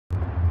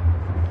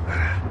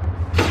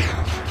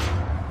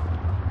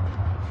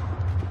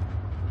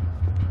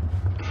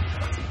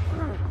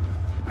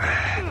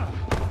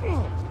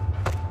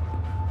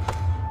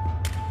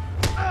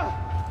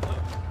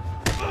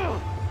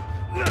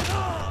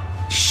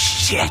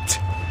Shit.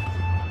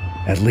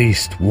 At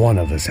least one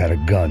of us had a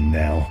gun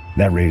now.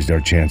 That raised our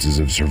chances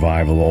of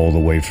survival all the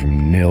way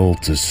from nil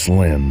to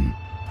slim.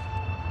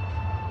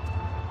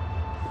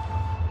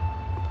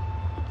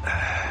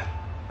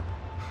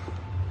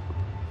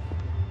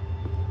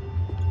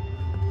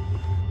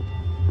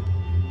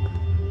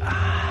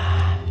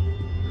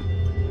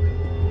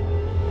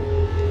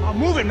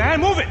 Move it,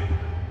 man, move it!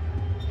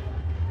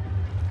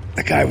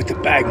 The guy with the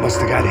bag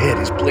must have got hit.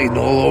 He's bleeding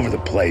all over the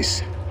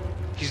place.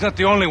 He's not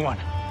the only one.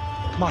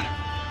 Come on.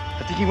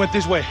 I think he went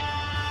this way.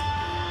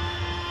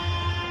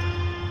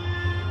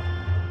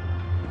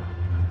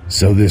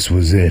 So this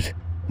was it.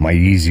 My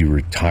easy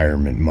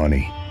retirement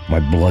money. My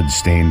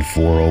blood-stained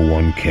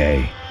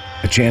 401k.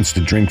 A chance to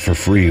drink for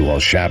free while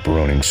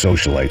chaperoning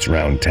socialites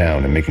around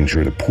town and making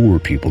sure the poor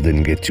people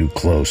didn't get too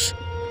close.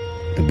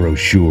 The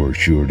brochure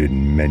sure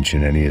didn't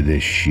mention any of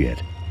this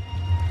shit.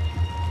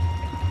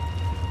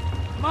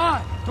 Come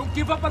on, don't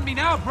give up on me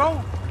now, bro.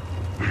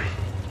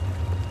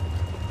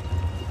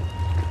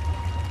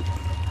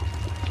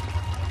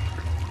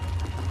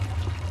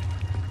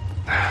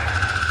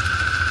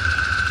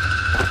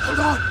 Hold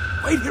on,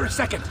 wait here a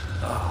second.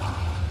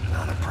 Oh,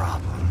 not a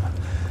problem.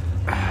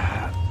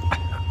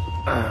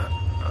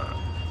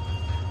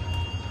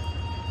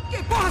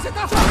 Que porra você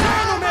tá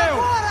fazendo,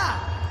 meu?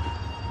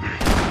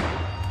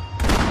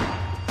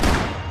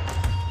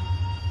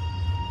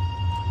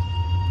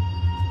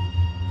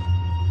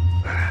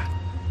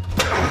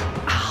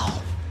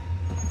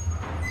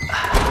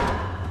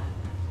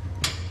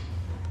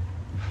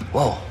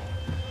 Whoa.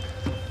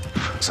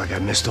 Looks like I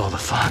missed all the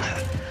fun.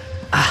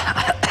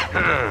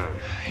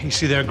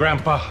 Easy there,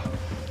 Grandpa.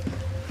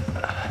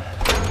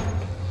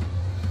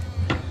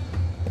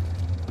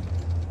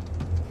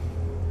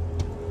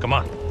 Come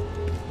on.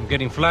 I'm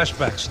getting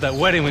flashbacks to that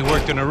wedding we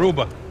worked in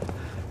Aruba.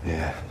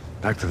 Yeah,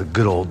 back to the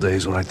good old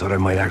days when I thought I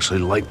might actually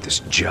like this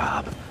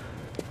job.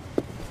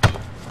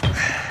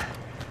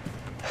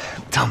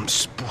 Dumb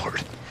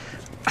sport.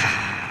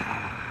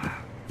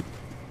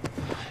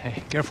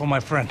 Hey, careful,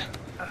 my friend.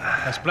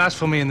 That's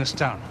blasphemy in this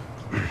town.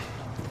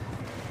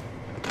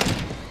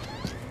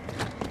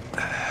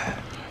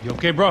 You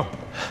okay, bro?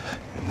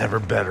 Never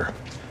better.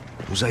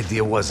 Whose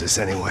idea was this,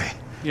 anyway?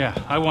 Yeah,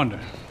 I wonder.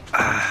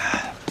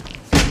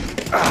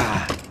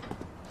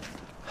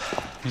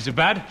 Is it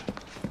bad?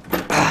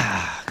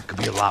 Could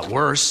be a lot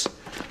worse.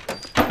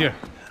 Here.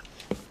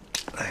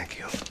 Thank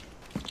you.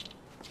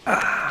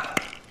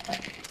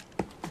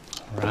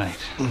 Right.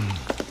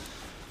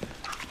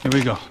 Here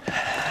we go.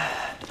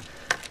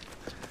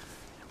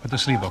 Put the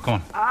sleeve on, come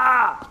on.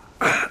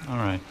 All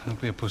right,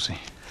 don't be a pussy.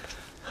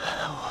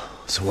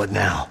 So what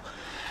now?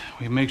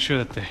 We make sure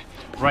that the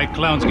right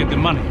clowns get the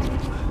money.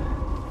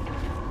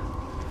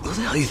 Who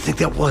the hell you think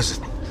that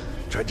was?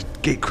 Tried to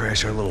gate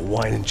crash our little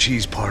wine and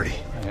cheese party.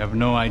 I have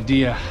no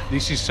idea.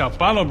 This is Sao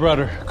Paulo,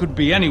 brother. Could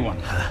be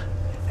anyone.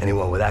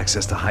 Anyone with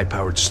access to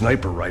high-powered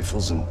sniper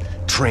rifles and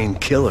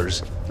trained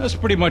killers. That's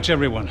pretty much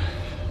everyone.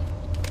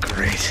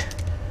 Great.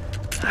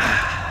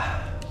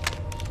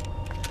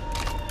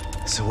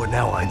 So what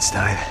now,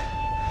 Einstein?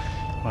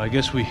 Well, I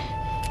guess we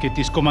get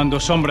these Comando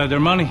Sombra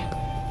their money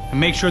and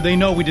make sure they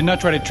know we did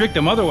not try to trick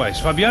them otherwise.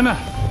 Fabiana,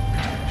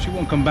 she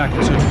won't come back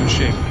in such good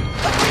shape.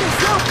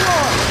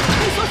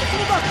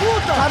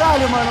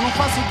 Caralho, mano, não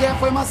faço ideia,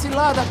 foi uma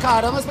cilada,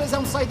 cara. Nós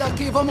precisamos sair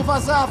daqui, vamos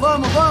vazar,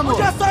 vamos!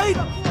 Onde é a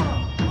saída?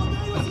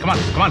 Come on,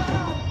 come on.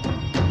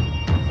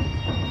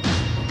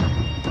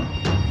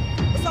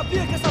 Eu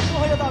sabia que essa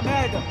porra ia dar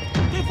merda.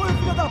 Quem foi o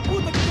filho da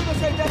puta que teve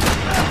essa ideia?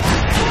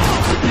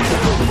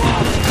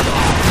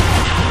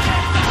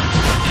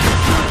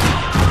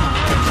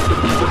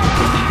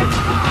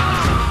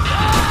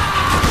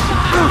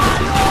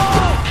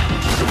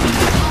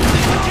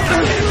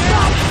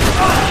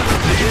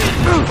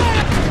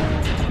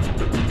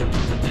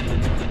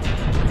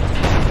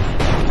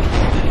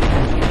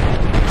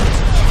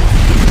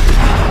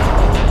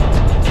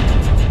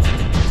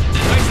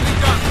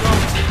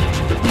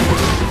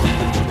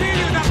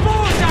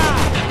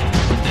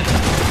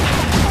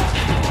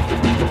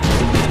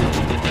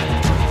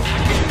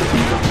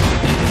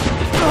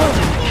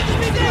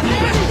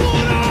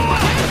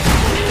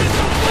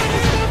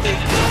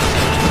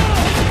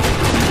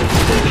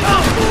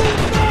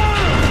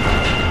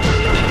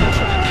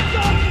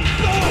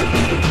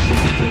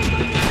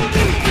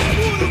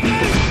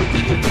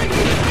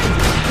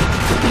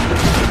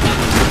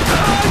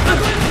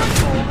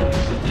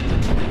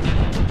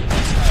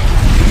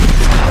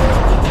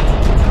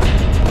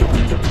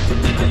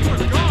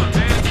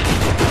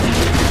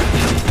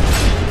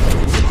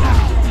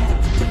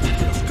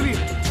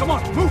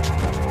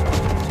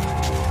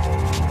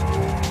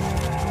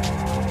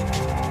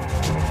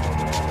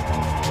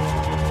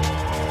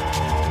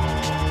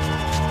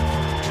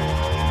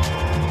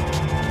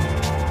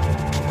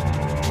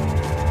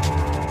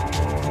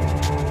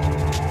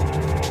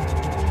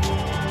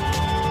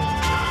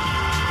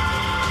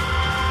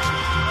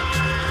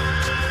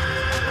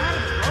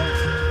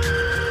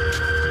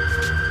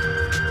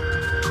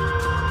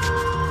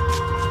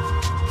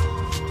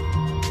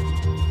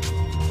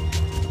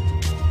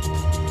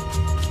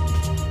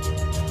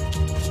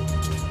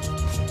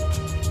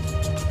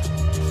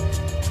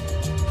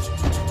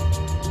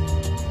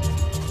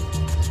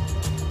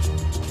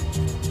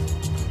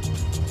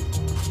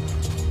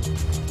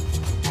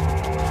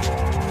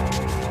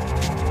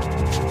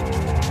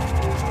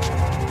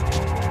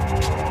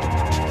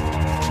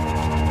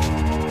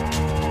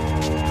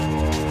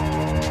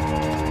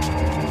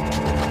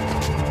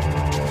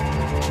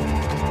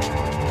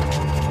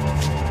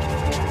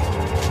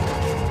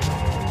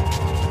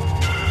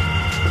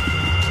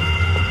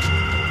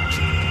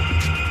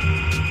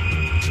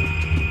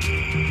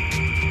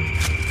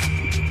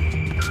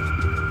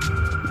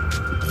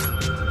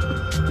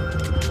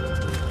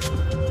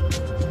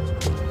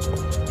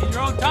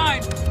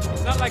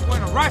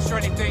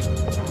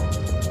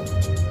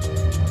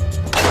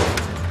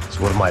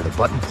 So what am I, the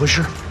button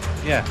pusher?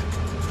 Yeah.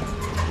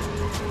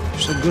 You're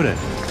so good at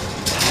it.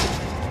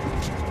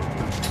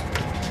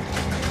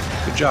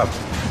 Good job.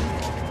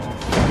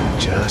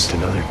 Just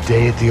another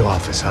day at the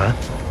office, huh?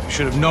 You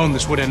should have known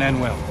this wouldn't end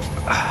well.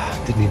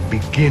 Didn't even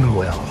begin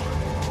well.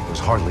 It was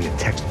hardly a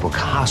textbook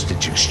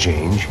hostage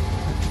exchange.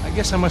 I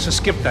guess I must have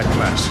skipped that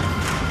class.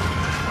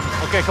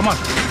 Okay, come on.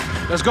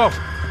 Let's go.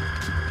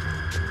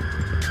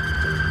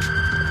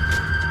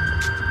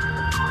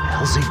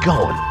 How's he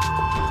going?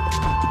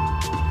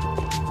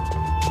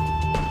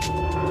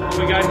 What do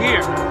we got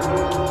here?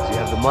 Does he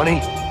have the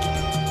money?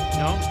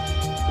 No?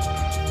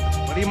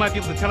 But he might be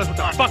able to tell us what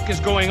the fuck is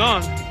going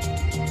on.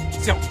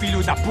 Seu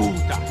filho da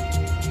puta!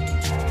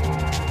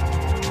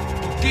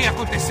 O que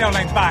aconteceu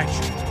lá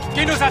embaixo?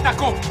 Quem nos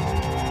atacou?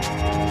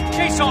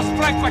 Quem são os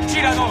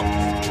franco-atiradores?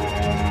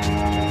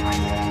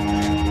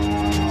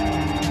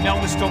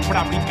 Não estou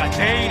pra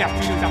brincadeira,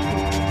 filho da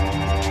puta!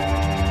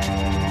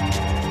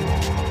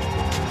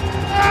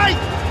 Ai!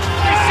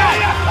 Deixa!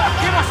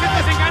 Que você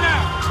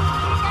desenganar!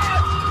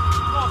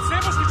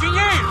 Trouxemos o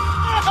dinheiro!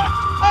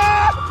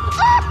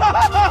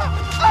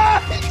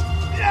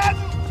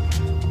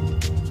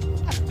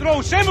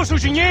 Trouxemos o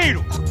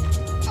dinheiro!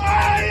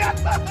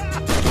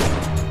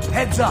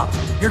 Heads up!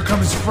 Here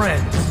come his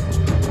friends!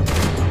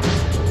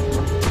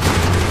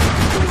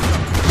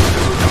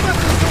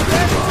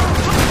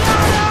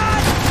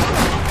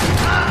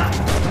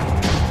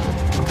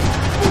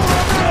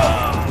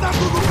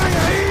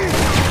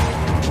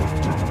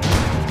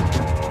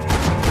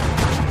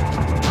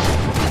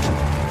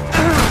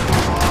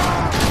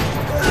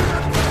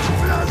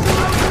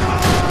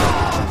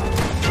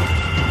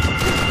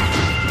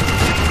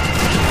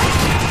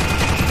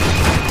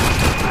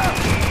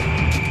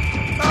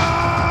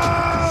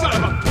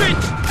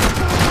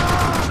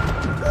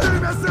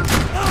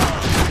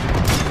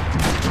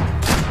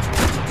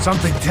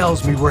 Something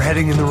tells me we're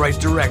heading in the right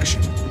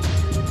direction.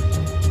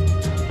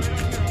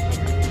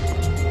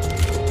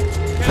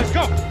 Okay, let's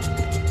go!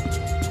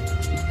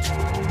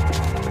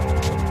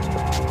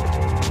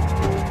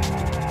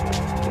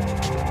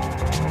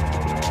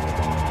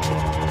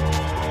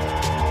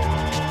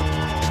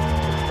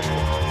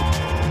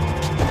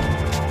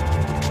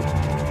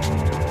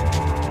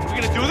 We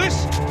gonna do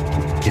this?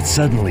 It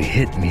suddenly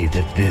hit me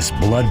that this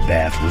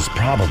bloodbath was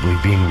probably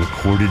being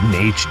recorded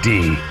in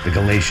HD. The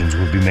Galatians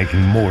would be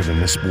making more than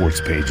the sports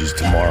pages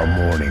tomorrow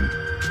morning.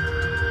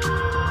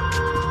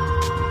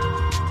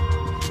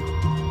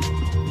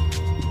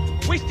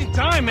 Wasting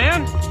time,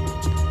 man!